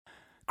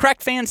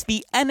Correct, fans,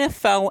 the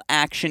NFL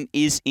action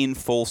is in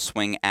full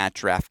swing at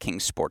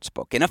DraftKings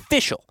Sportsbook, an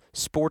official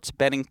sports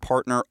betting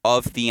partner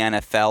of the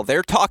NFL.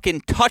 They're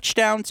talking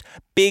touchdowns,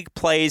 big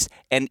plays,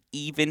 and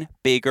even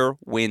bigger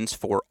wins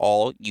for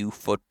all you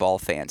football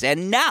fans.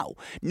 And now,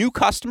 new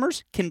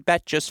customers can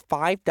bet just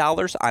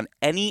 $5 on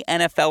any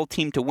NFL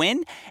team to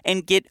win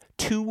and get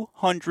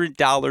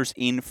 $200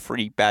 in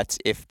free bets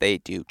if they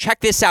do.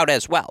 Check this out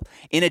as well.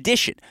 In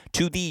addition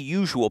to the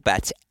usual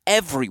bets,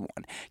 everyone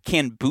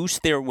can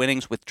boost their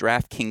winnings with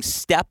DraftKings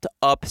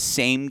stepped-up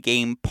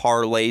same-game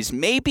parlays.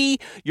 Maybe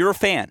you're a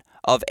fan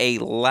of a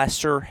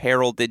lesser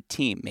heralded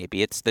team.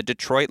 Maybe it's the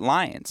Detroit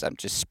Lions. I'm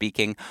just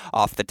speaking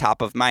off the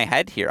top of my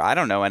head here. I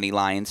don't know any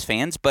Lions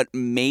fans, but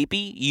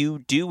maybe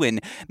you do,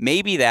 and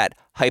maybe that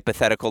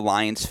hypothetical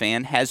Lions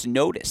fan has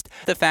noticed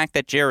the fact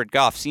that Jared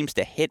Goff seems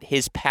to hit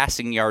his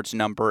passing yards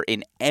number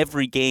in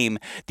every game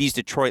these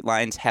Detroit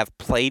Lions have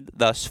played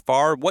thus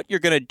far. What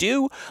you're going to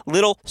do,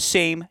 little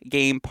same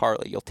game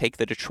parlay. You'll take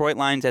the Detroit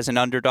Lions as an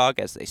underdog,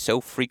 as they so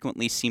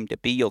frequently seem to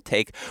be. You'll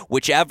take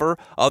whichever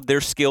of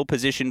their skill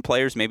position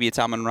players, maybe it's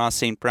Amon-Ra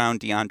St. Brown,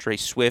 DeAndre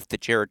Swift, the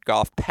Jared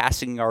Goff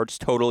passing yards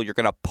total. You're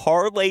going to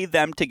parlay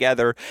them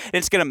together, and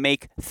it's going to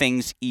make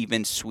things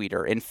even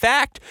sweeter. In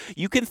fact,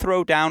 you can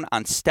throw down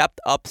on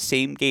stepped-up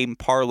same-game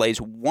parlays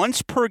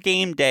once per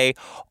game day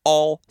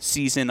all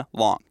season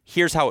long.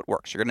 Here's how it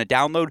works. You're going to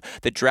download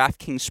the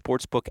DraftKings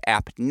Sportsbook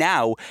app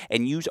now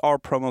and use our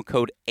promo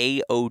code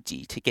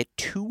AOD to get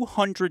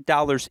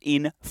 $200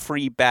 in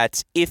free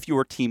bets if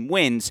your team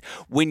wins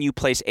when you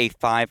place a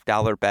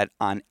 $5 bet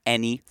on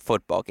any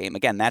football game.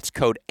 Again, that's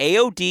code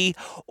AOD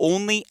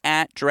only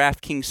at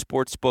DraftKings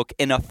Sportsbook,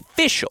 an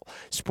official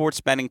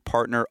sports betting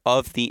partner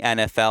of the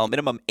NFL.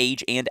 Minimum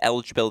age and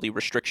eligibility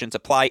restrictions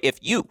apply if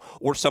you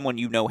or someone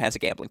you know has a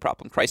gambling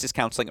problem. Crisis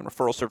counseling and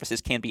referral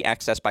services can be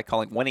accessed by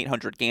calling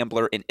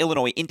 1-800-GAMBLER in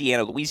Illinois,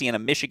 Indiana, Louisiana,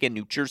 Michigan,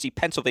 New Jersey,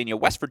 Pennsylvania,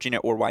 West Virginia,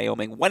 or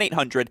Wyoming.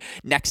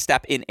 1-800-NEXT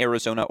STEP in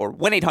Arizona, or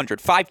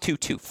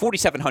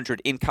 1-800-522-4700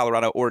 in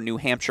Colorado or New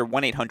Hampshire.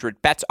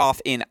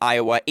 1-800-BETS-OFF in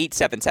Iowa.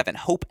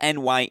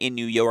 877-HOPE-NY in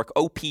New York.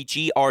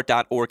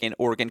 OPGR.org in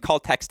Oregon. Call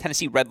text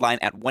Tennessee Redline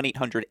at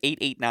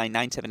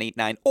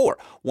 1-800-889-9789 or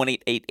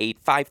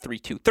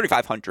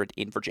 1-888-532-3500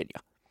 in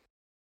Virginia.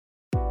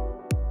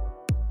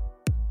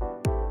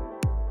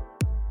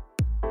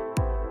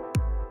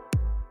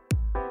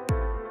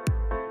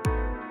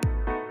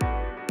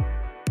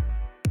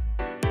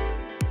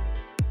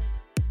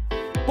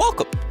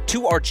 Welcome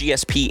to our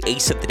GSP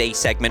Ace of the Day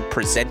segment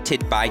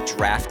presented by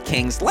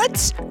DraftKings.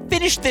 Let's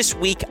finish this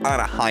week on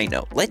a high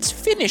note. Let's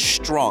finish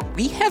strong.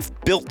 We have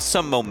built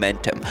some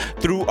momentum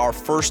through our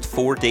first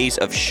 4 days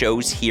of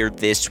shows here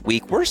this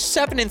week. We're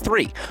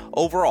 7-3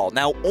 overall.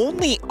 Now,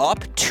 only up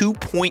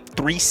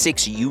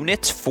 2.36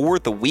 units for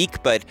the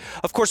week, but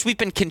of course, we've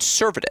been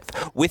conservative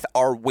with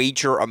our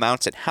wager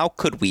amounts, and how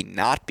could we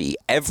not be?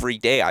 Every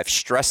day I've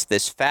stressed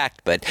this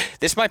fact, but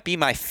this might be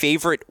my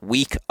favorite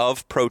week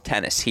of pro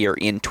tennis here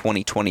in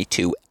 2022.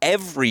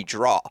 Every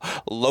draw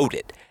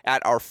loaded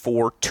at our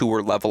 4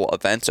 tour level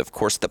events. Of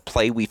course, the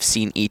play we've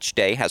seen each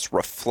day has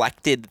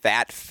reflected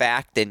that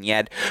fact, and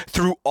yet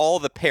through all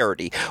the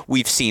parity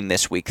we've seen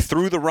this week,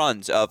 through the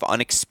runs of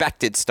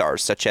unexpected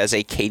stars such as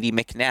a Katie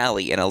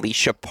McNally and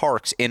Alicia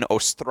Parks in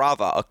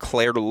Ostrava, a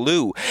Claire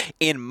Liu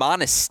in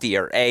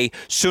Monastir, a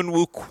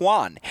Sunwoo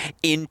Kwon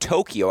in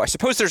Tokyo. I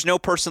suppose there's no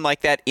person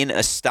like that in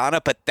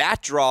Astana, but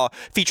that draw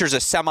features a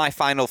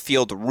semifinal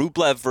field: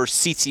 Rublev versus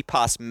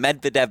Tsitsipas,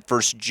 Medvedev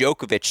versus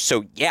Djokovic.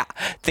 So yeah,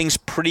 things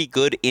pretty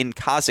good in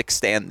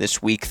Kazakhstan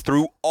this week.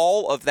 Through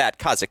all of that,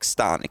 it's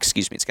going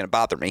to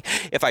bother me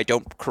if I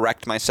don't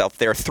correct myself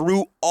there.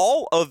 Through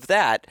all of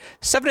that,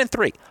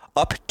 7-3.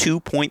 Up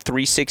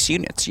 2.36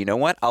 units. You know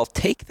what? I'll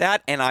take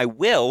that, and I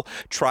will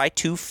try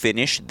to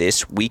finish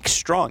this week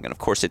strong. And, of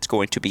course, it's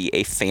going to be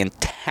a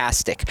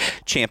fantastic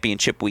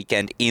championship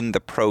weekend in the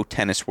pro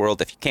tennis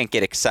world. If you can't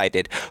get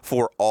excited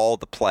for all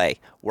the play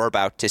we're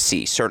about to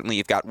see. Certainly,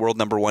 you've got world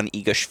number 1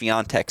 Iga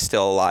Swiatek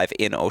still alive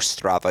in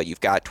Ostrava.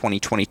 You've got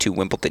 2022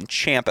 Wimbledon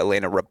champ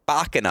Elena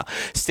Rybakina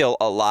still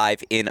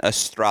alive in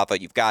Ostrava.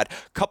 You've got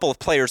a couple of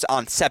players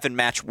on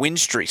 7-match win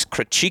streaks.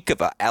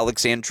 Krejcikova,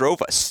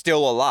 Alexandrova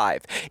still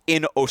alive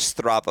in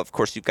Ostrava. Of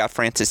course, you've got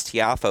Frances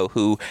Tiafoe,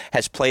 who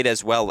has played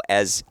as well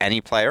as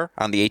any player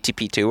on the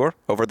ATP Tour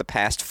over the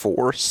past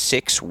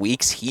 4-6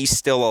 weeks. He's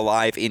still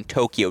alive in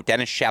Tokyo.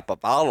 Denis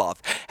Shapovalov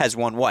has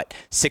won,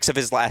 6 of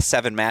his last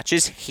 7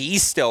 matches.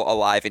 He's still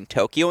alive in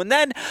Tokyo. And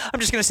then,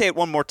 I'm just going to say it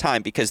one more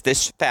time because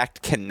this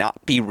fact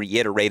cannot be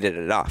reiterated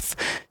enough.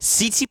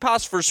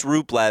 Tsitsipas versus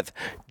Rublev,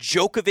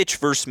 Djokovic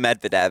versus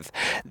Medvedev.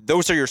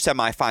 Those are your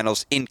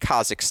semifinals in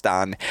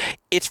Kazakhstan.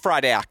 It's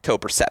Friday,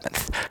 October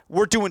 7th.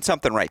 We're doing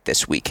something right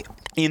this week.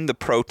 in the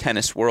pro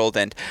tennis world.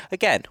 And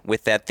again,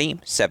 with that theme,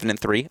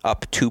 7-3,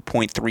 up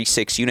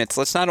 2.36 units.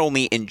 Let's not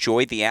only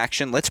enjoy the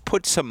action, let's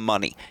put some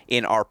money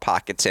in our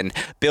pockets and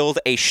build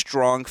a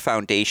strong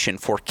foundation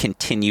for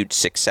continued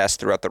success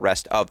throughout the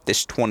rest of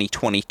this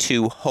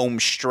 2022 home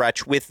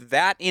stretch. With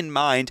that in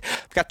mind,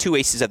 I've got two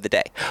aces of the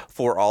day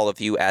for all of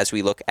you as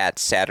we look at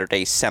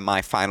Saturday's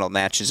semifinal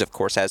matches. Of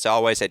course, as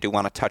always, I do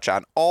want to touch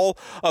on all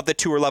of the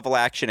tour level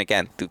action.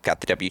 Again, we've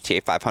got the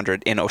WTA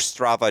 500 in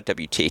Ostrava,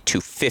 WTA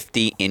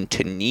 250 in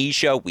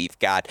Tunisia. We've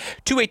got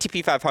two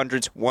ATP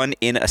 500s, one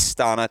in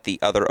Astana, the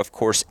other, of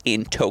course,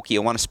 in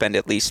Tokyo. I want to spend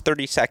at least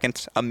 30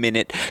 seconds, a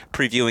minute,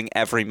 previewing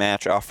every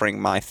match, offering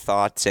my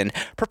thoughts, and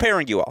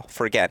preparing you all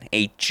for, again,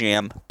 a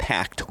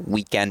jam-packed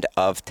weekend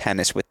of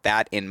tennis. With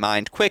that in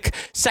mind, quick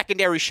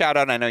secondary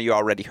shout-out. I know you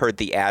already heard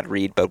the ad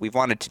read, but we've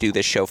wanted to do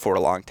this show for a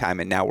long time,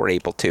 and now we're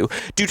able to,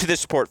 due to the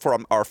support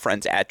from our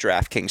friends at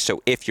DraftKings.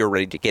 So if you're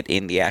ready to get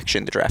in the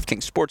action, the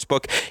DraftKings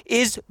Sportsbook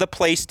is the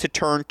place to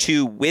turn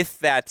to. With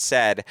that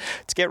said,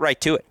 let's get right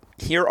to it.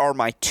 Here are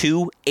my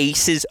two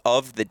aces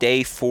of the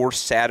day for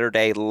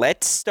Saturday.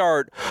 Let's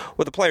start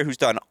with a player who's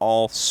done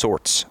all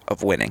sorts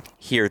of winning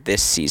here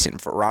this season.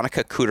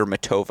 Veronika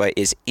Kudermetova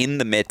is in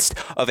the midst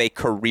of a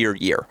career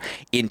year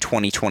in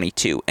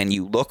 2022, and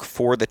you look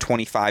for the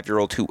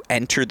 25-year-old who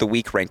entered the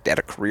week ranked at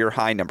a career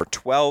high number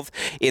 12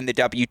 in the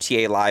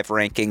WTA Live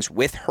rankings.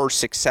 With her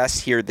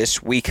success here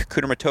this week,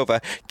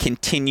 Kudermetova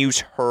continues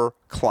her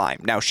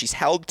climb. Now, she's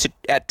held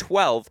at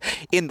 12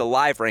 in the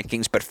live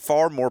rankings, but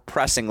far more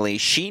pressingly,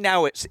 she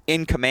now is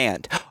in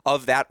command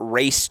of that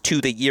race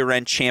to the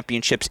year-end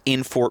championships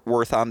in Fort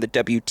Worth on the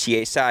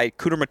WTA side.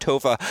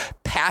 Kudermetova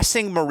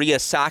passing Maria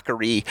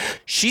Sakkari.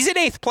 She's in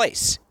 8th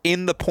place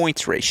in the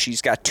points race.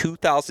 She's got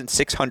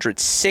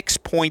 2,606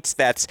 points.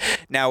 That's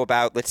now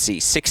about,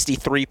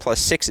 63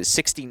 plus 6 is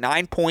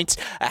 69 points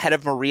ahead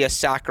of Maria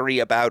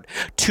Sakkari, about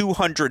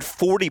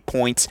 240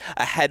 points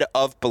ahead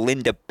of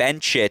Belinda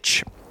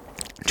Bencic.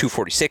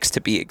 246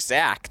 to be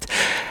exact.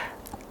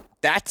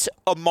 That's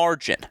a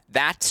margin.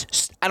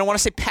 That's, I don't want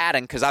to say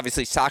padding, because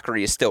obviously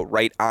Sakkari is still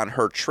right on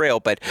her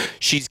trail, but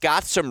she's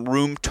got some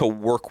room to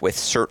work with,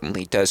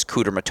 certainly does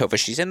Kudermetova.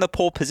 She's in the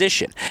pole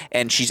position,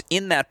 and she's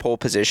in that pole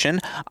position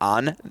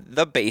on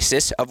the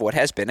basis of what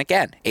has been,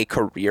 again, a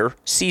career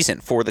season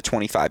for the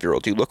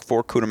 25-year-old. You look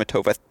for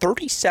Kudermetova,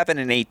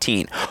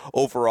 37-18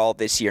 overall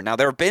this year. Now,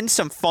 there have been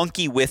some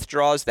funky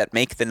withdrawals that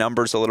make the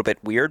numbers a little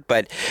bit weird,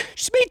 but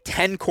she's made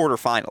 10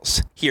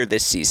 quarterfinals here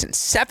this season,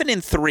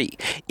 7-3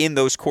 in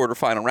those quarterfinal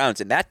rounds,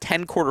 and that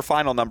 10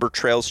 quarterfinal number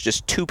trails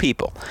just two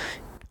people.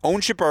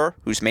 Ons Jabeur,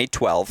 who's made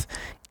 12,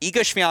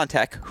 Iga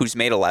Swiatek, who's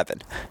made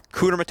 11.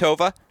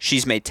 Kudermetova,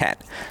 she's made 10.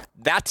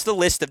 That's the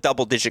list of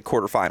double-digit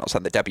quarterfinals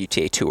on the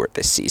WTA Tour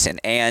this season.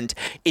 And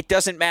it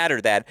doesn't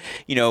matter that,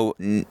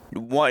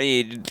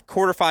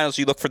 quarterfinals,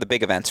 you look for the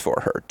big events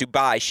for her.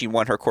 Dubai, she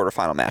won her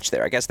quarterfinal match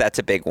there. I guess that's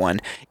a big one.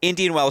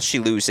 Indian Wells, she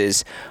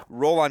loses.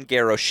 Roland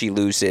Garros, she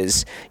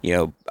loses.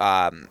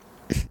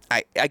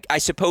 I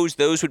suppose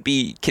those would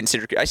be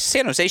considered.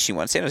 San Jose she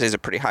won. San Jose is a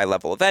pretty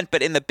high-level event,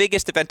 but in the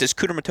biggest event, does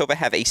Kudermetova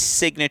have a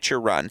signature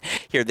run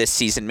here this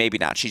season? Maybe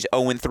not. She's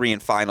 0-3 in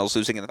finals,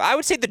 losing in I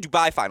would say the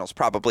Dubai finals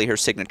probably her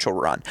signature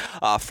run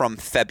from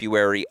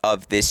February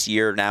of this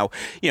year. Now,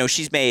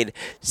 she's made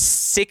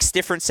 6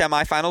 different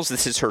semifinals.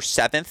 This is her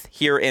 7th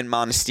here in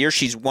Monastir.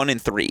 She's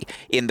 1-3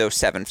 in those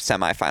 7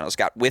 semifinals.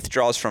 Got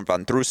withdrawals from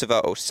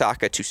Vondrousova,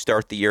 Osaka to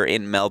start the year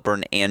in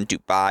Melbourne, and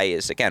Dubai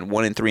is, again,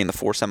 1-3 in the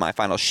 4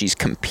 semifinals she's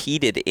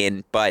competed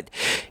in, but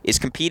is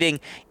competing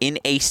in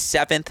a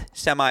 7th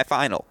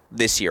semifinal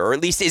this year, or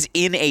at least is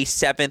in a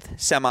 7th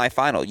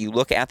semifinal. You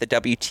look at the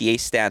WTA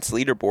stats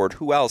leaderboard,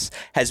 who else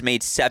has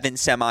made 7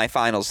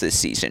 semifinals this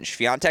season?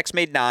 Swiatek's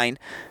made 9,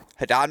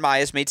 Haddad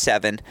Maia's made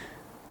 7,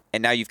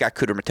 and now you've got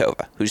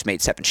Kudermetova, who's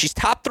made 7. She's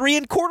top 3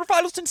 in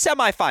quarterfinals and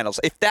semifinals.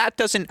 If that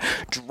doesn't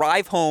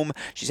drive home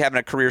she's having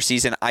a career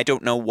season, I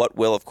don't know what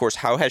will. Of course,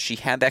 how has she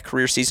had that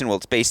career season? Well,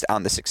 it's based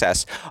on the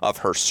success of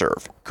her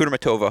serve.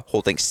 Kudermetova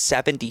holding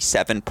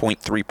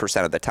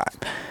 77.3% of the time.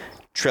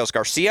 Trails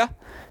Garcia,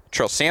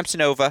 trails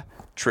Samsonova,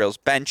 trails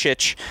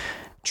Bencic,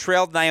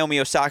 trailed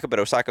Naomi Osaka, but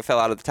Osaka fell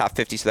out of the top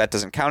 50, so that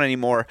doesn't count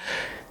anymore.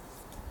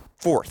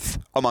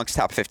 4th amongst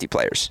top 50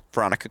 players,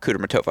 Veronika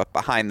Kudermetova.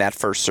 Behind that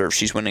first serve,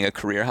 she's winning a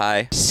career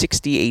high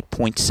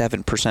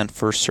 68.7%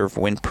 first serve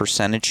win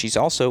percentage. She's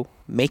also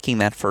making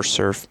that first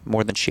serve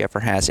more than she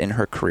ever has in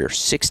her career.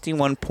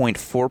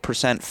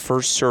 61.4%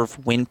 first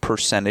serve win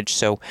percentage.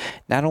 So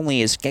not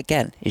only is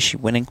she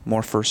winning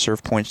more first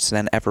serve points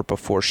than ever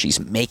before, she's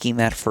making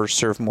that first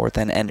serve more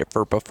than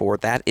ever before.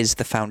 That is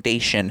the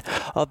foundation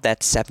of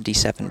that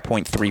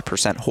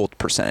 77.3% hold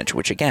percentage,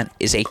 which again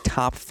is a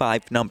top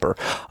 5 number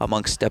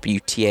amongst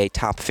WTA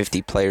top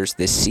 50 players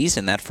this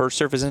season. That first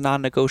serve is a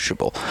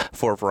non-negotiable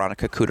for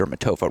Veronika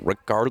Kudermetova,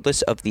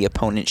 regardless of the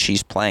opponent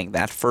she's playing.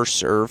 That first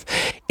serve,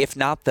 if if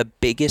not the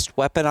biggest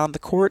weapon on the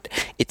court,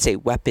 it's a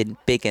weapon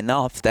big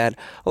enough that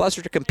allows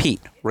her to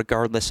compete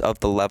regardless of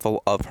the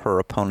level of her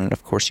opponent.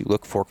 Of course, you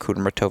look for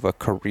Kudermetova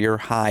career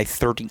high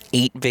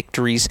 38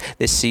 victories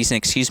this season.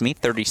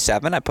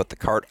 37. I put the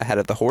cart ahead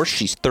of the horse.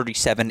 She's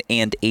 37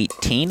 and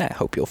 18. I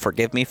hope you'll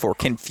forgive me for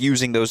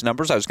confusing those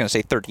numbers. I was going to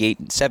say 38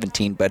 and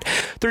 17, but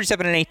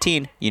 37 and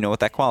 18, you know what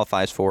that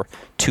qualifies for.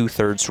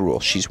 2/3 rule.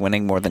 She's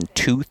winning more than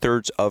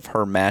 2/3 of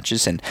her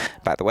matches. And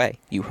by the way,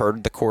 you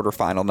heard the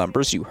quarterfinal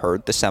numbers. You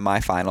heard the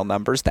semifinal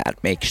numbers. That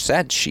makes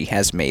sense. She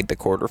has made the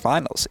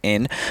quarterfinals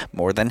in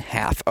more than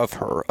half of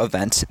her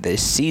events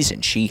this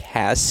season. She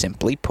has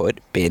simply put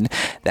been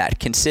that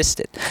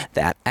consistent,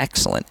 that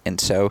excellent. And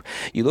so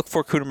you look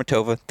for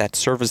Kudermetova. That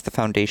serve as the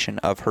foundation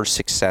of her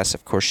success.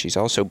 Of course, she's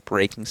also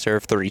breaking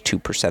serve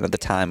 32% of the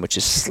time, which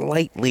is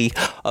slightly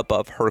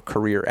above her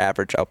career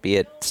average,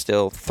 albeit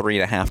still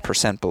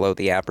 3.5% below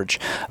the average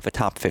of a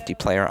top 50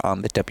 player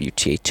on the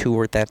WTA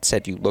Tour. That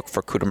said, you look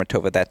for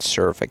Kudermetova. That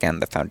serve, again,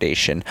 the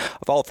foundation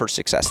of all of her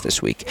success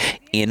this week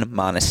in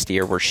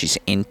Monastir, where she's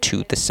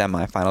into the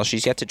semifinals.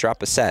 She's yet to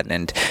drop a set,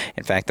 and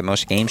in fact, the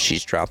most games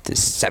she's dropped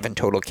is 7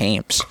 total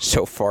games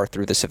so far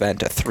through this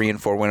event. A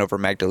 3-4 win over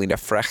Magdalena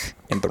Frech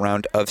in the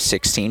round of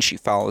 16. She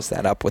follows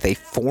that up with a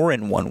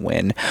 4-1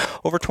 win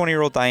over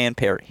 20-year-old Diane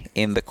Parry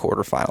in the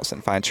quarterfinals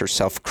and finds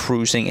herself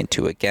cruising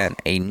into, again,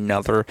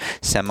 another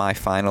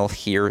semifinal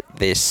here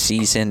this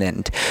season.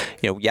 And,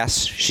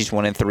 yes, she's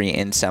 1-3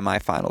 in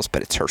semifinals,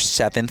 but it's her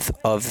 7th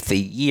of the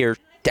year.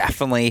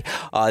 Definitely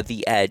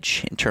the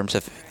edge in terms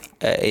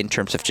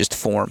of just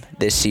form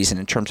this season,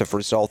 in terms of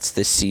results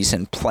this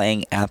season,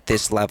 playing at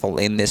this level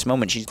in this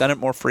moment. She's done it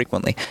more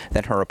frequently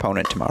than her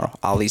opponent tomorrow,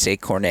 Alizé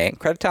Cornet. And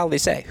credit to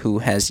Alizé, who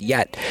has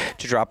yet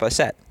to drop a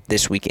set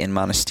this week in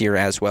Monastir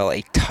as well.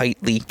 A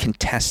tightly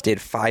contested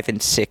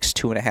 5-6,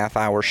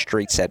 2.5-hour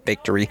straight set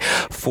victory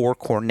for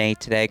Cornet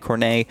today.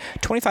 Cornet,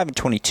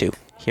 25-22.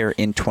 Here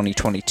in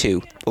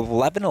 2022.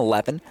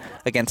 11-11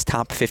 against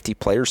top 50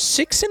 players,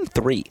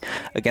 6-3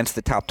 against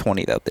the top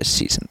 20, though, this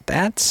season.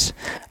 That's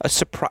a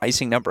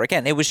surprising number.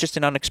 Again, it was just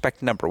an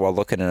unexpected number while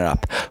looking it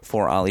up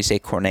for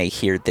Alizé Cornet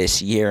here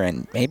this year,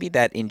 and maybe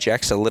that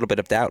injects a little bit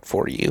of doubt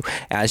for you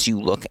as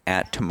you look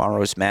at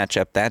tomorrow's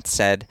matchup. That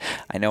said,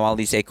 I know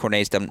Alizé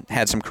Cornet's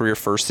had some career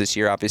firsts this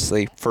year,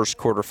 obviously. First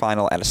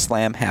quarterfinal at a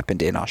slam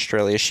happened in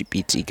Australia. She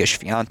beats Iga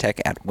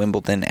Swiatek at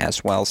Wimbledon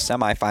as well.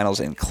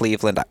 Semifinals in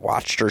Cleveland. I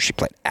watched her. She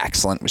played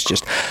excellent. Was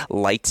just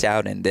lights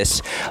out in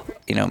this,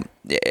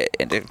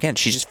 and again,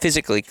 she's just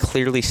physically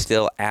clearly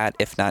still at,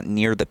 if not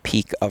near, the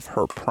peak of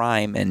her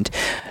prime, and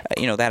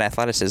that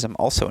athleticism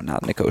also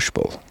not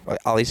negotiable.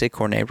 Alizé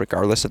Cornet,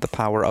 regardless of the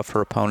power of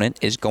her opponent,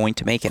 is going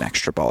to make an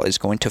extra ball, is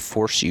going to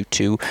force you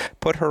to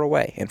put her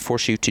away and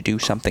force you to do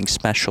something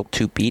special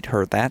to beat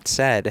her. That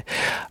said,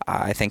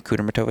 I think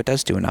Kudermetova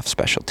does do enough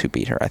special to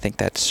beat her. I think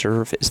that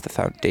serve is the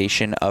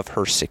foundation of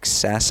her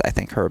success. I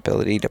think her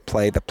ability to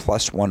play the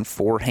 +1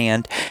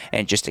 forehand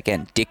and just,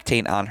 again,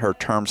 dictate on her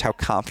terms how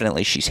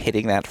confidently she's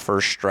hitting that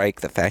first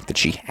strike, the fact that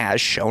she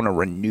has shown a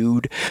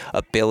renewed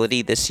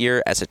ability this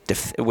year as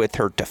with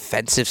her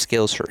defensive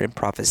skills, her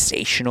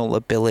improvisational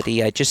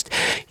ability.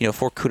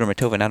 For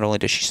Kudermetova, not only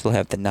does she still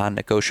have the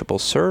non-negotiable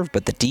serve,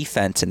 but the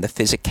defense and the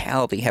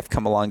physicality have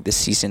come along this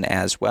season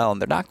as well,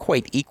 and they're not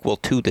quite equal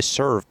to the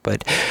serve,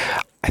 but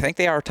I think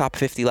they are top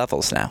 50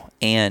 levels now.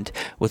 And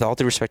with all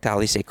due respect to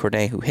Alizé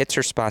Cornet, who hits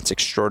her spots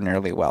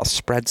extraordinarily well,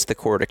 spreads the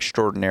court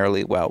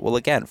extraordinarily well, will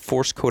again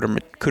force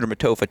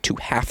Kudermetova to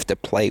have to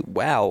play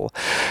well.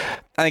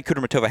 I think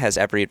Kudermetova has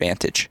every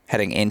advantage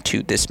heading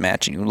into this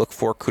match. And you look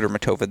for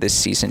Kudermetova this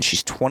season.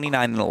 She's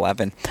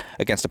 29-11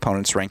 against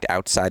opponents ranked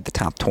outside the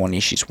top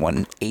 20. She's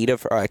won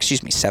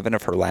 7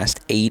 of her last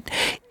 8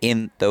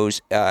 in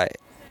those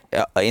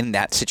in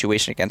that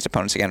situation against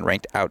opponents, again,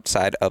 ranked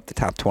outside of the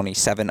top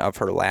 27 of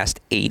her last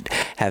 8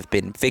 have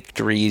been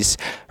victories.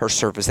 Her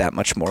serve is that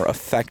much more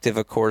effective,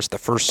 of course. The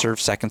first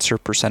serve, second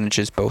serve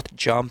percentages both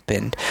jump.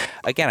 And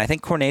again, I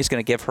think Cornet is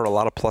going to give her a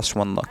lot of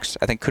 +1 looks.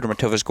 I think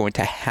Kudermetova is going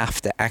to have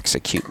to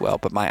execute well,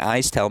 but my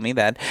eyes tell me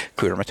that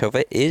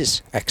Kudermetova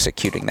is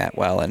executing that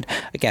well. And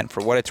again,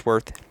 for what it's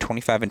worth,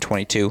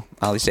 25-22,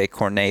 Alizé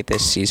Cornet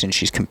this season.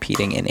 She's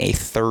competing in a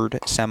 3rd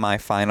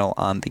semifinal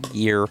on the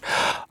year.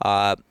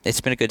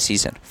 It's been a good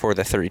season for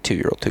the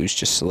 32-year-old who's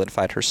just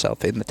solidified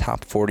herself in the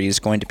top 40, is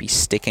going to be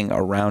sticking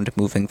around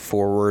moving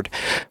forward.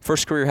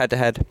 First career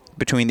head-to-head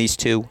between these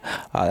two.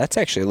 That's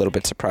actually a little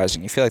bit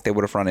surprising. You feel like they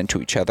would have run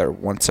into each other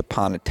once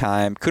upon a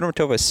time.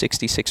 Kudermetova is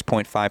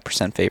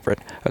 66.5% favorite,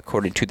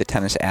 according to the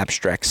Tennis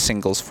Abstract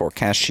singles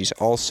forecast. She's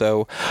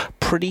also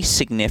pretty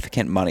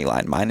significant money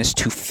line,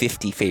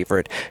 -250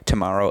 favorite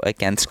tomorrow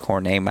against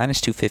Cornet.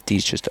 -250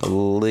 is just a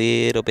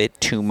little bit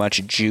too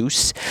much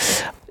juice.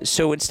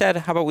 So instead,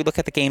 how about we look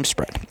at the game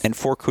spread? And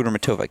for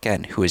Kudermetova,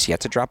 again, who has yet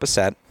to drop a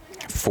set,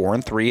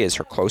 4-3 is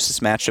her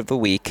closest match of the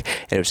week.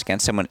 It was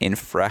against someone in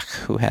Frech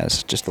who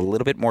has just a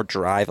little bit more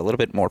drive, a little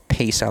bit more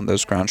pace on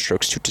those ground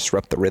strokes to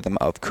disrupt the rhythm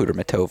of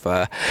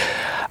Kudermetova.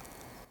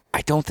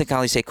 I don't think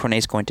Alizé Cornet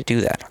is going to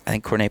do that. I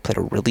think Cornet played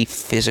a really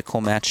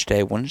physical match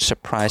today. Wouldn't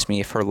surprise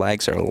me if her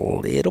legs are a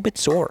little bit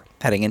sore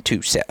heading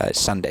into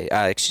Saturday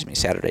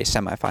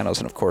semifinals.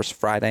 And of course,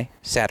 Friday,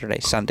 Saturday,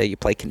 Sunday, you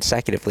play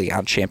consecutively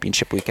on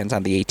championship weekends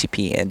on the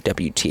ATP and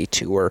WTA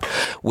Tour.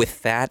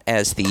 With that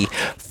as the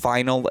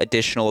final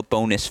additional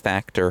bonus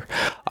factor,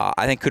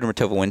 I think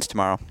Kudermetova wins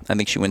tomorrow. I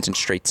think she wins in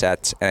straight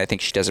sets, and I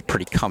think she does it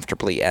pretty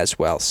comfortably as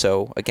well.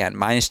 So again,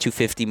 minus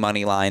 250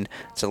 money line.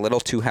 It's a little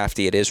too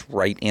hefty. It is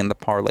right in the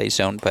parlay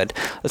zone, but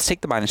let's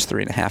take the minus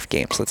 3.5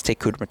 games. Let's take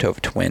Kudermetova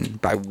to win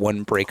by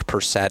 1 break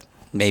per set,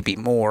 maybe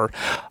more,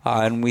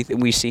 and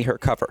we see her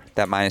cover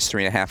that minus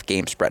 3.5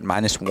 game spread.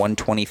 Minus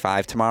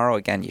 125 tomorrow.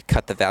 Again, you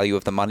cut the value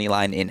of the money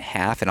line in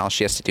half, and all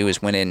she has to do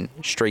is win in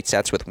straight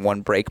sets with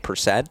 1 break per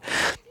set.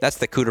 That's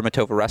the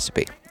Kudermetova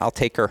recipe. I'll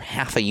take her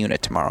half a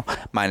unit tomorrow.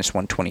 Minus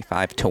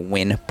 125 to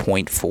win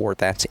 0.4.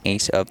 That's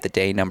ace of the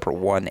day number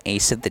 1.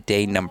 Ace of the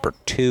day number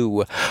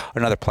 2.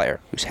 Another player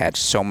who's had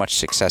so much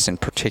success, in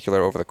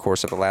particular over the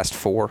course of the last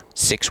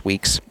 4-6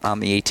 weeks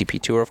on the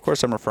ATP Tour. Of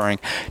course, I'm referring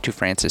to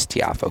Frances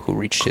Tiafoe, who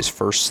reached his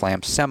first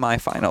Slam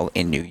semifinal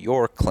in New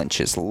York,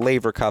 clinches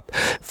Laver Cup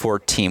for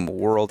Team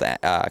World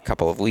a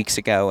couple of weeks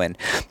ago, and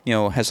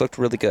has looked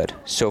really good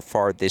so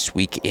far this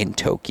week in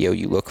Tokyo.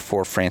 You look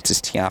for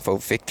Frances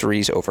Tiafoe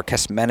victories over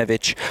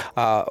Kecmanovic,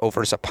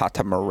 over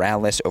Zapata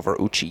Morales, over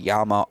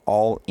Uchiyama,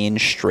 all in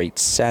straight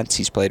sets.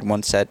 He's played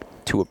 1 set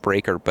to a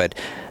breaker, but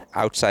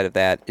outside of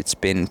that, it's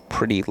been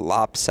pretty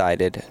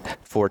lopsided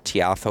for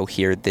Tiafoe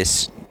here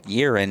this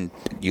year, and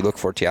you look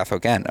for Tiafoe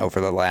again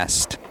over the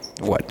last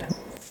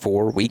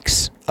 4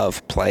 weeks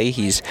of play.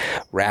 He's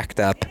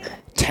racked up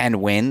 10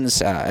 wins.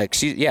 10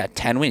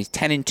 wins,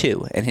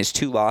 10-2, and his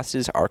 2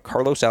 losses are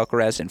Carlos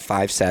Alcaraz in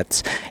 5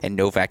 sets and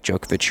Novak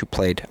Djokovic, who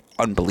played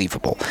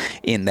unbelievable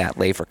in that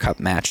Laver Cup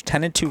match.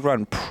 10-2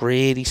 run,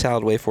 pretty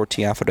solid way for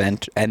Tiafoe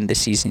to end the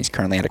season. He's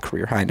currently at a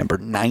career high number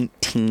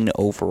 19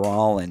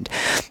 overall, and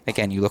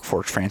again, you look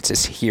for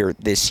Francis here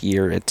this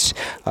year. It's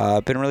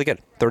been really good.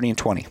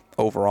 30-20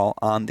 overall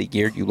on the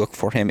year. You look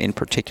for him in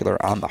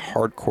particular on the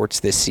hard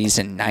courts this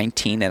season.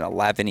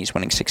 19-11. He's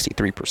winning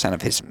 63%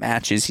 of his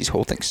matches. He's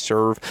holding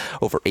serve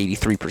over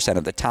 83%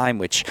 of the time,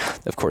 which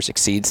of course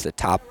exceeds the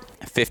top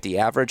 50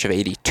 average of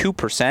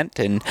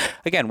 82%. And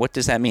again, what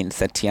does that mean? It's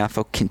that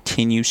Tiafoe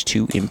continues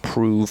to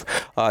improve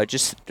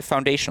just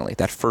foundationally.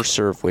 That first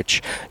serve,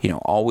 which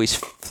always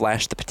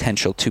flashed the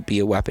potential to be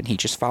a weapon, he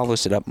just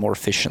follows it up more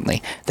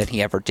efficiently than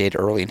he ever did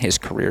early in his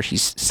career.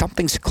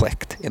 Something's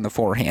clicked in the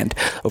forehand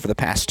over the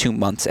past 2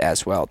 months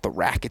as well. The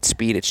racket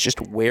speed, it's just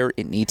where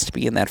it needs to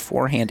be in that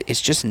forehand. Is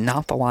just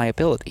not the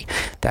liability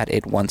that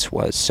it once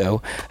was.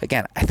 So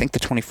again, I think the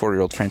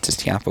 24-year-old Frances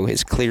Tiafoe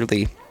is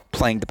clearly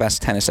playing the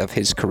best tennis of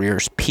his career,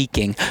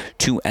 peaking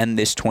to end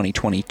this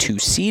 2022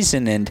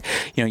 season. And,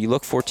 you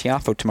look for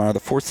Tiafoe tomorrow, the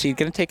 4th seed,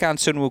 going to take on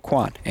Sunwoo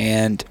Kwon.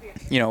 And,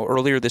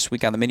 earlier this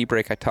week on the mini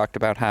break, I talked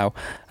about how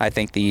I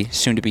think the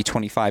soon-to-be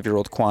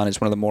 25-year-old Kwon is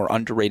one of the more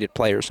underrated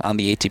players on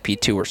the ATP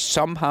Tour.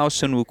 Somehow,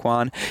 Sunwoo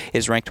Kwon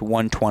is ranked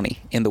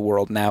 120 in the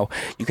world now.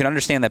 You can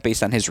understand that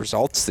based on his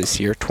results this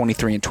year.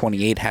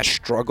 23-28, has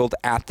struggled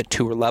at the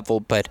tour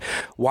level, but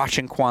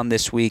watching Kwon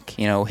this week,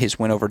 his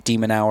win over De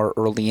Minaur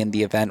early in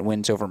the event,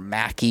 wins over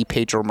Mackie,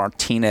 Pedro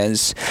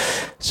Martinez.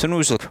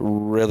 Sunwoo's looked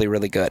really,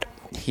 really good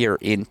here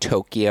in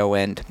Tokyo,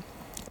 and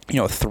a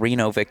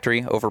 3-0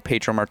 victory over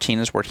Pedro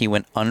Martinez, where he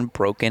went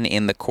unbroken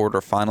in the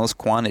quarterfinals.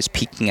 Kwon is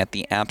peaking at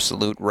the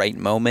absolute right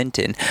moment,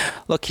 and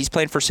look, he's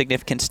playing for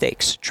significant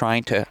stakes,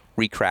 trying to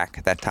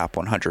recrack that top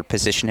 100,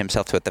 position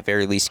himself to at the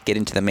very least get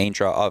into the main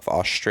draw of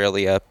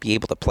Australia, be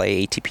able to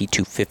play ATP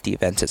 250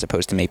 events as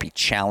opposed to maybe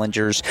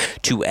challengers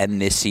to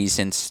end this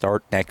season,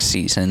 start next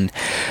season.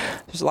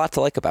 There's a lot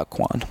to like about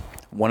Kwon.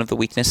 One of the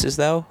weaknesses,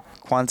 though,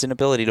 Kwon's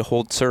inability to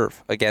hold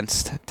serve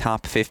against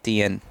top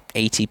 50 and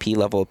ATP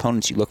level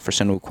opponents. You look for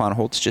Sunwoo Kwon,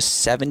 holds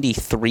just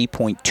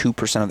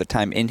 73.2% of the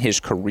time in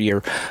his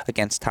career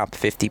against top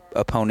 50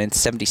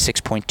 opponents,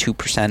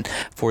 76.2%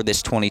 for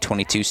this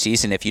 2022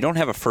 season. If you don't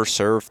have a first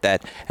serve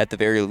that at the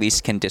very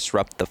least can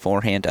disrupt the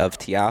forehand of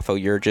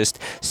Tiafoe, you're just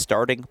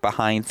starting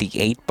behind the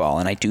 8 ball.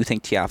 And I do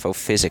think Tiafoe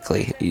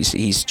physically,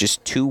 he's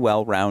just too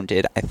well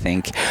rounded. I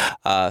think,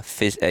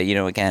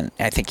 again,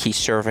 I think he's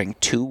serving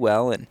too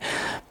well, and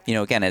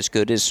again, as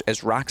good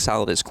as rock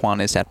solid as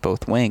Kwon is at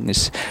both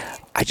wings,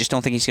 I just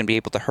don't think he's going to be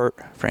able to hurt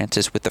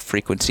Francis with the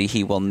frequency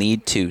he will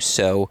need to.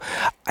 So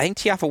I think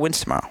Tiafoe wins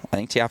tomorrow. I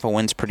think Tiafoe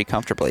wins pretty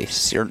comfortably.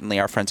 Certainly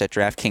our friends at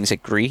DraftKings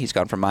agree. He's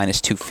gone from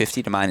minus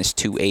 250 to minus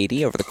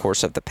 280 over the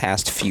course of the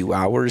past few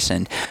hours,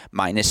 and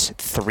minus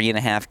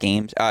 3.5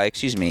 games.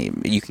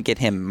 You can get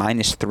him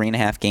minus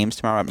 3.5 games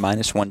tomorrow at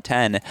minus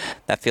 110.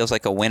 That feels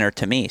like a winner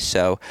to me.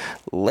 So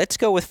let's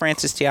go with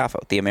Frances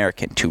Tiafoe, the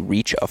American, to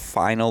reach a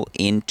final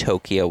in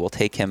Tokyo. We'll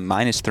take him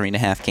minus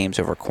 3.5 games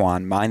over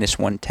Kwon, minus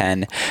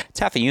 110.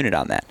 It's half a unit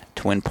on that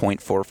to win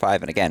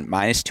 0.45. And again,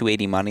 minus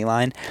 280 money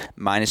line,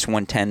 minus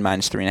 110,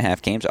 minus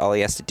 3.5 games. All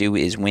he has to do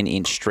is win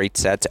in straight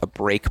sets, a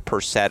break per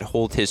set,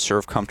 hold his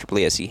serve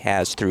comfortably as he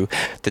has through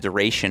the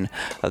duration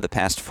of the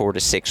past 4 to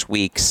 6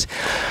 weeks.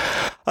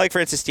 like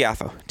Frances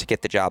Tiafoe to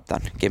get the job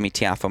done. Give me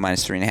Tiafoe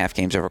minus 3.5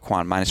 games over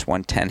Kwon, minus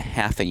 110,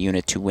 half a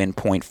unit to win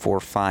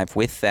 0.45.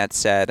 With that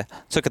said,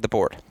 let's look at the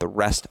board. The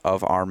rest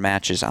of our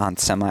matches on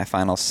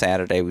semifinal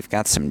Saturday, we've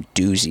got some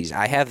doozies.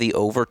 I have the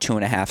over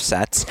 2.5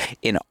 sets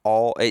in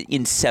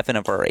 7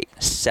 of our 8.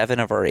 7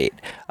 of our 8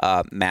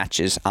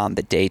 matches on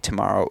the day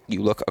tomorrow.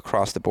 You look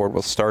across the board.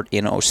 We'll start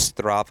in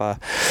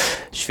Ostrava.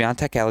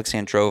 Swiatek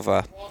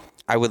Alexandrova.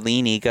 I would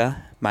lean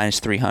Iga minus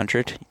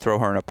 300. Throw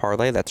her in a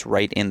parlay. That's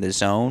right in the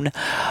zone.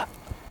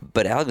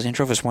 But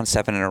Alexandrova's won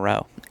 7 in a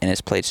row and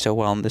has played so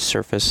well on this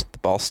surface. The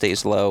ball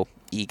stays low.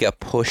 Iga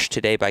pushed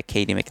today by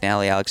Katie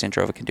McNally.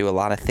 Alexandrova can do a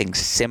lot of things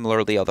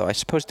similarly, although I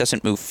suppose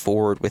doesn't move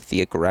forward with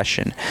the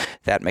aggression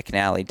that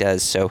McNally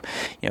does. So,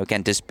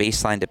 again, does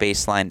baseline to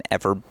baseline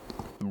ever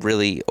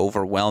really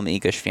overwhelm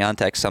Iga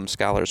Swiatek? Some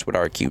scholars would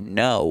argue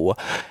no.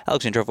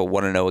 Alexandrova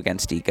 1-0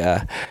 against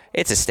Iga.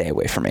 It's a stay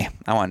away for me.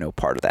 I want no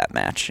part of that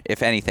match.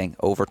 If anything,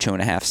 over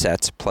 2.5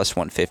 sets, plus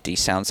 150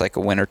 sounds like a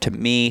winner to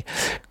me.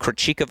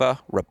 Krejcikova,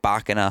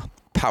 Rybakina,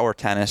 power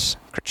tennis.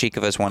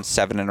 Krejcikova's won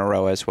 7 in a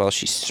row as well.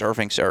 She's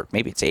serving, or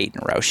maybe it's 8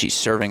 in a row. She's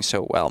serving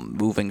so well,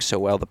 moving so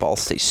well. The ball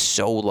stays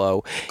so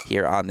low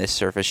here on this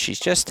surface. She's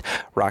just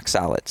rock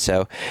solid.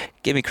 So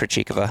give me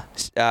Krejcikova.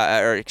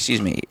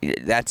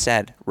 That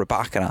said,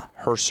 Rybakina,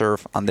 her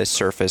serve on this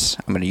surface,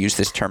 I'm going to use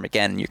this term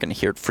again. You're going to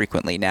hear it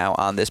frequently now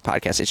on this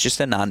podcast. It's just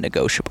a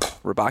non-negotiable.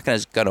 Rybakina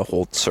is going to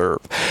hold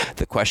serve.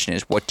 The question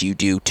is, what do you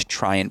do to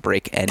try and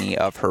break any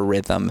of her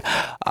rhythm?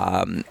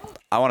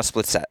 I want a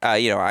split set.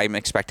 I'm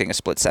expecting a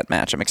split set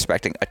match. I'm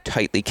expecting a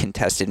tightly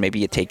contested. Maybe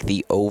you take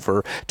the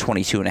over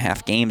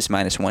 22.5 games,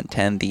 minus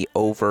 110, the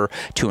over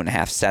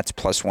 2.5 sets,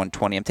 plus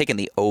 120. I'm taking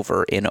the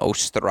over in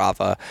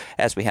Ostrava,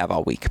 as we have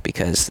all week,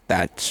 because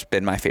that's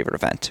been my favorite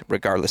event,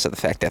 regardless of the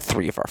fact that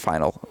 3 of our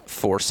final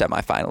 4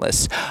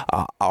 semifinalists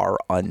are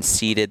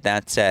unseeded.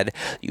 That said,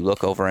 you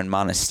look over in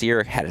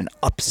Monastir, had an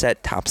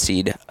upset top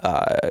seed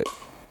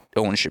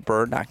Owen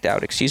Jabeur knocked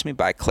out,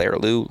 by Claire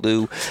Liu.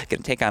 Liu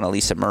going to take on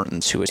Elisa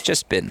Mertens, who has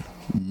just been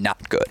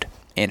not good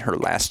in her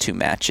last 2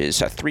 matches.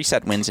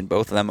 3-set wins in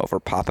both of them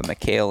over Papa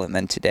Mikhail, and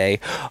then today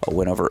a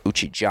win over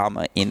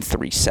Uchijama in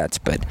 3 sets.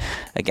 But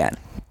again,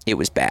 it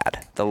was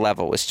bad. The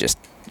level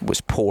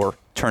was poor,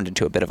 turned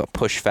into a bit of a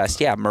push fest.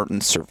 Yeah,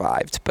 Mertens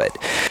survived, but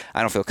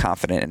I don't feel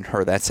confident in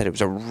her. That said, it was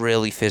a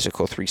really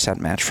physical 3-set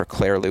match for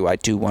Claire Liu. I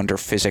do wonder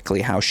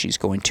physically how she's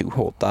going to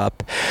hold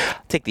up.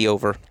 I'll take the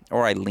over,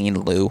 or I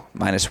lean Liu,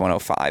 minus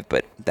 105,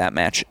 but that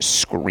match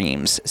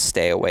screams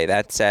stay away.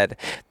 That said,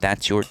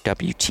 that's your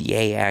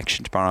WTA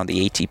action tomorrow on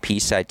the ATP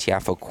side.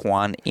 Tiafoe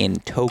Kwon in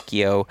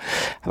Tokyo.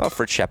 How about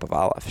for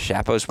Shapovalov?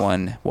 Shapo's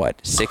won,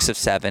 6 of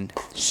 7,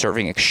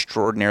 serving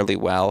extraordinarily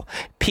well,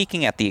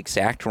 peaking at the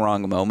exact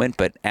wrong moment,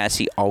 but as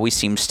he always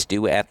seems to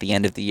do at the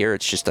end of the year,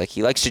 it's just like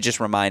he likes to just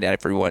remind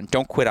everyone,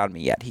 don't quit on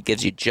me yet. He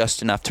gives you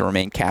just enough to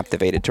remain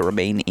captivated, to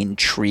remain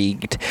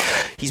intrigued.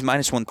 He's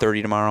minus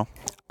 130 tomorrow.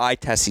 Eye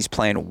test, he's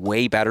playing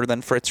way better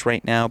than Fritz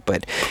right now,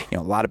 but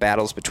a lot of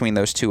battles between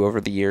those two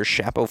over the years.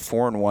 Shapo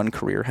 4-1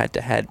 career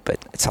head-to-head,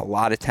 but it's a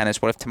lot of tennis.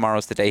 What if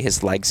tomorrow's the day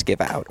his legs give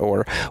out,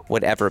 or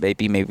whatever it may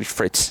be? Maybe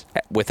Fritz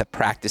with a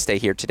practice day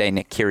here today,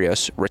 Nick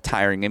Kyrgios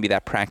retiring. Maybe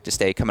that practice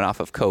day coming off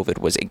of COVID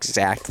was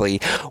exactly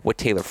what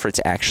Taylor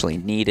Fritz actually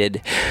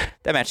needed.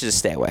 That match is a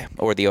stay away,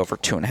 or the over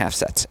 2.5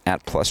 sets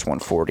at plus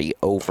 140,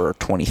 over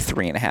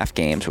 23.5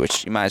 games,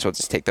 which you might as well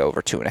just take the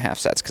over 2.5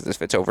 sets, because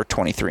if it's over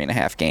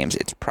 23.5 games,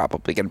 it's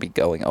probably going to be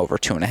going over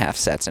 2.5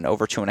 sets, and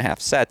over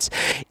 2.5 sets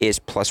is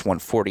plus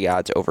 140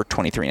 odds. Over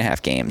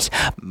 23.5 games,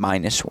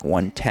 minus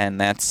 110.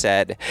 That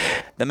said,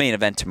 the main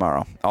event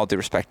tomorrow, all due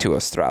respect to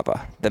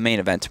Ostrava, the main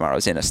event tomorrow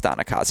is in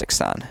Astana,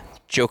 Kazakhstan.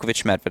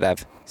 Djokovic,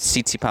 Medvedev,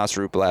 Tsitsipas,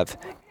 Rublev,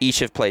 each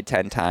have played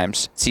 10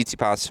 times.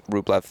 Tsitsipas,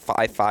 Rublev,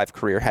 5-5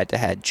 career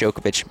head-to-head.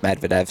 Djokovic,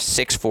 Medvedev,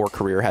 6-4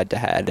 career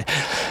head-to-head.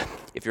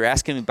 If you're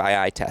asking me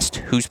by eye test,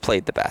 who's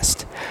played the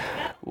best?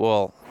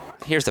 Well,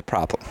 here's the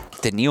problem.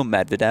 Daniil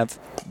Medvedev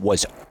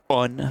was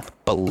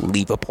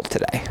unbelievable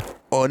today.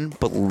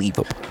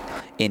 Unbelievable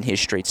in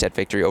his straight set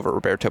victory over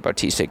Roberto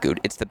Bautista Agut.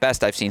 It's the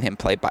best I've seen him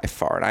play by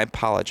far, and I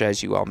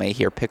apologize. You all may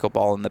hear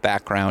pickleball in the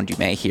background. You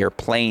may hear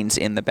planes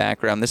in the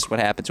background. This is what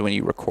happens when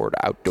you record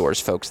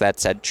outdoors, folks. That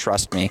said,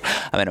 trust me,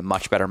 I'm in a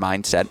much better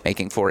mindset,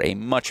 making for a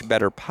much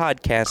better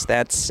podcast.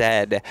 That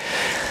said,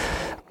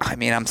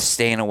 I'm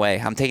staying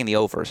away. I'm taking the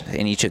overs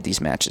in each of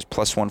these matches.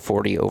 Plus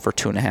 140 over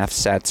 2.5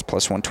 sets.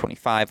 Plus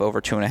 125 over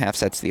 2.5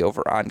 sets. The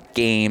over on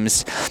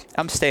games.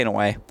 I'm staying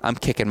away. I'm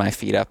kicking my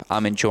feet up.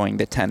 I'm enjoying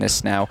the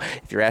tennis now.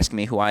 If you're asking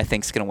me who I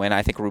think is going to win,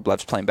 I think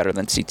Rublev's playing better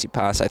than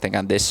Tsitsipas. I think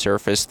on this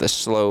surface, the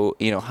slow,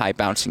 high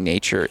bouncing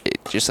nature,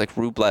 just like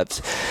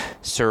Rublev's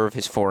serve,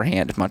 his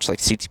forehand, much like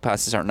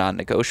Tsitsipas's, are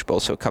non-negotiable.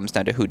 So it comes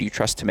down to who do you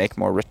trust to make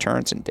more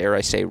returns. And dare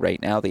I say right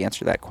now, the answer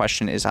to that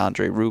question is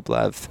Andrei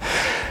Rublev.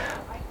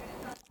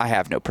 I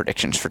have no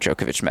predictions for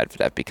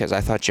Djokovic-Medvedev because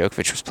I thought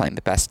Djokovic was playing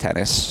the best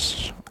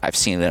tennis I've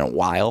seen in a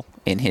while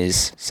in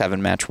his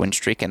 7-match win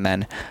streak, and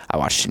then I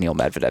watched Daniil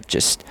Medvedev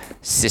just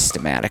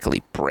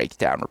systematically break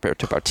down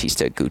Roberto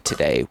Bautista Agut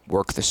today,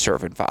 work the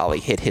serve and volley,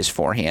 hit his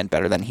forehand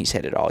better than he's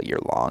hit it all year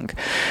long.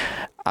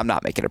 I'm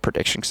not making a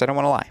prediction because I don't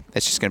want to lie.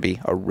 It's just going to be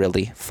a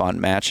really fun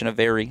match and a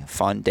very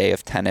fun day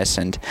of tennis.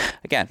 And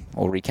again,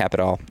 we'll recap it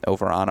all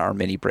over on our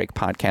mini break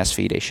podcast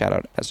feed. A shout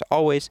out, as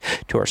always,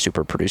 to our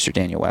super producer,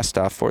 Daniel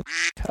Westoff, for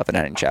of an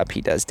editing job he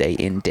does day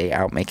in, day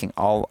out, making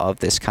all of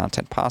this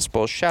content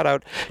possible. Shout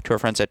out to our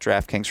friends at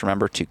DraftKings.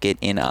 Remember to get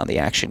in on the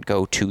action.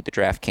 Go to the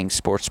DraftKings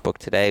Sportsbook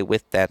today.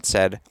 With that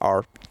said,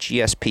 our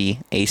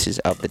GSP aces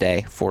of the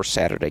day for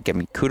Saturday. Give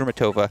me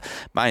Kudermetova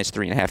minus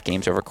 3.5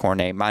 games over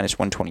Cornet, minus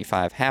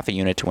 125, half a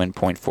unit to win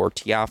 0.4.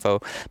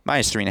 Tiafoe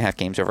minus 3.5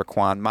 games over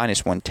Kwan,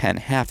 minus 110,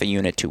 half a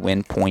unit to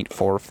win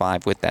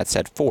 0.45. With that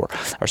said, for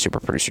our super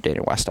producer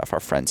Daniel Westoff, our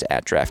friends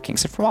at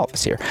DraftKings, and from all of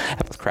us here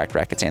at both Cracked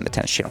Rackets and the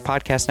Tennis Channel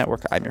Podcast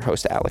Network, I'm your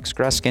host Alex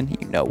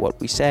Gruskin. You know what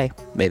we say.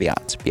 May the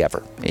odds be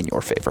ever in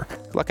your favor.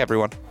 Good luck,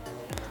 everyone.